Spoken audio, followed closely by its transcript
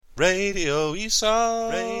Radio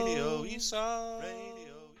Esau. Radio Esau.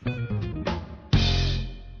 Radio.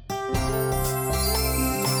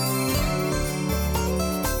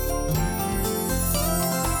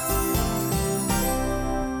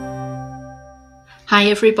 Hi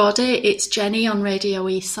everybody, it's Jenny on Radio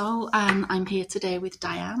Esau and I'm here today with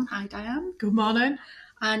Diane. Hi Diane. Good morning.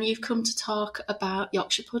 And you've come to talk about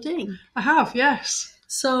Yorkshire pudding. I have, yes.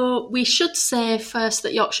 So we should say first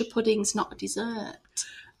that Yorkshire pudding's not a dessert.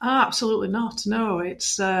 Absolutely not. No,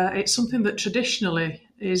 it's something that traditionally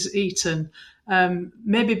is eaten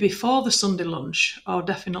maybe before the Sunday lunch or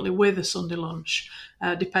definitely with a Sunday lunch,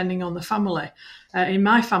 depending on the family. In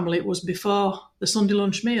my family, it was before the Sunday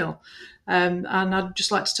lunch meal. And I'd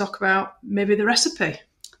just like to talk about maybe the recipe.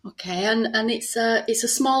 Okay, and it's a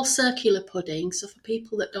small circular pudding. So for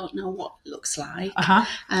people that don't know what it looks like,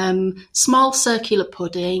 small circular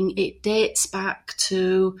pudding. It dates back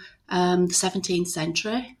to the 17th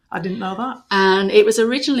century. I didn't know that. And it was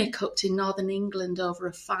originally cooked in northern England over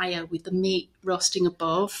a fire with the meat roasting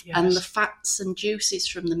above, yes. And the fats and juices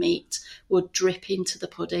from the meat would drip into the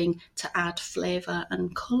pudding to add flavour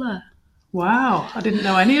and colour. Wow, I didn't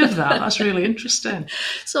know any of that. That's really interesting.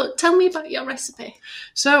 So tell me about your recipe.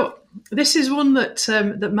 So this is one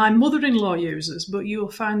that my mother-in-law uses, but you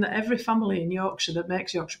will find that every family in Yorkshire that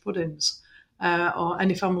makes Yorkshire puddings, or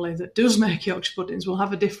any family that does make Yorkshire puddings, will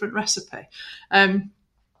have a different recipe.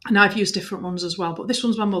 And I've used different ones as well, but this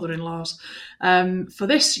one's my mother-in-law's. For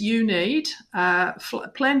this, you need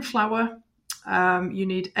plain flour, you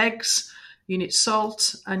need eggs, you need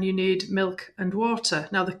salt, and you need milk and water.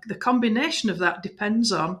 Now, the combination of that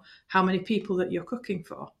depends on how many people that you're cooking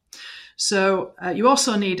for. So you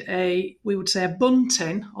also need we would say a bun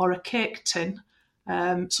tin or a cake tin,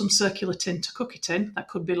 some circular tin to cook it in. That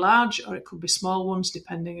could be large or it could be small ones,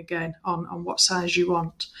 depending again on what size you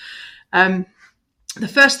want. The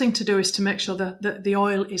first thing to do is to make sure that the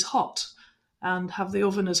oil is hot and have the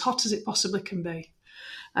oven as hot as it possibly can be.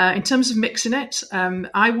 In terms of mixing it,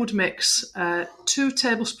 I would mix 2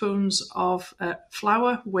 tablespoons of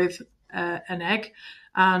flour with an egg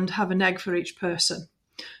and have an egg for each person.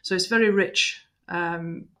 So it's a very rich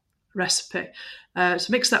recipe. So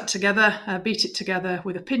mix that together, beat it together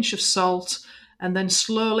with a pinch of salt, and then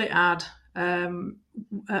slowly add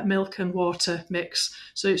milk and water mix.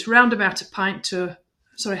 So it's round about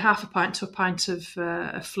half a pint to a pint of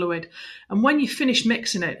fluid. And when you finish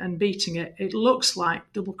mixing it and beating it, it looks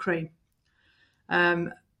like double cream,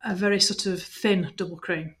 a very sort of thin double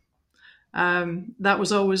cream. That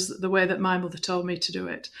was always the way that my mother told me to do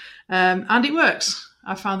it. And it works.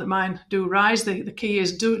 I found that mine do rise. The key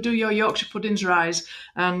is do your Yorkshire puddings rise,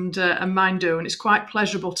 and mine do. And it's quite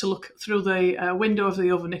pleasurable to look through the window of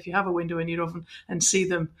the oven, if you have a window in your oven, and see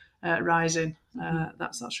them rising.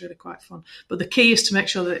 That's really quite fun. But the key is to make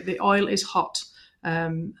sure that the oil is hot,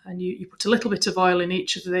 and you put a little bit of oil in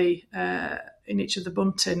each of the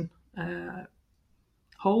bun tin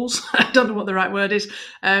holes. I don't know what the right word is,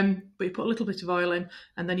 but you put a little bit of oil in,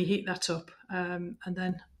 and then you heat that up, and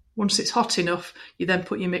then once it's hot enough, you then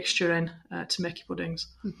put your mixture in to make your puddings.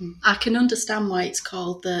 Mm-hmm. I can understand why it's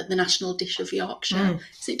called the national dish of Yorkshire.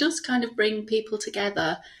 So it does kind of bring people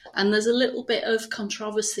together, and there's a little bit of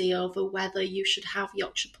controversy over whether you should have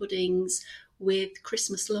Yorkshire puddings with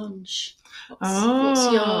Christmas lunch. What's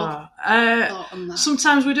your thought on that?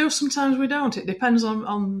 Sometimes we do, sometimes we don't. It depends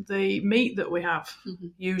on the meat that we have,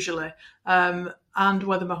 usually, and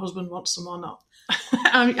whether my husband wants some or not.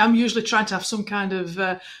 I'm usually trying to have some kind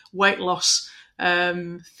of weight loss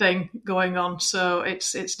thing going on, so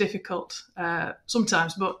it's difficult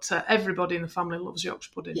sometimes, but everybody in the family loves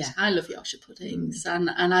Yorkshire puddings. Yeah, I love Yorkshire puddings, and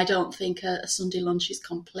I don't think a Sunday lunch is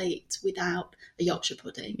complete without a Yorkshire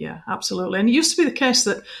pudding. Yeah, absolutely. And it used to be the case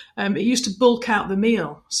that it used to bulk out the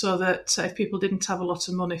meal, so that if people didn't have a lot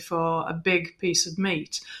of money for a big piece of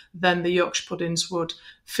meat, then the Yorkshire puddings would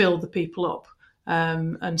fill the people up,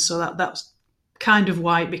 and so that's kind of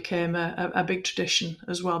why it became a big tradition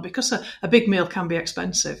as well, because a big meal can be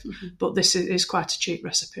expensive, but this is quite a cheap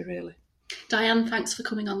recipe, really. Diane, thanks for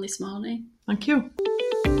coming on this morning. Thank you.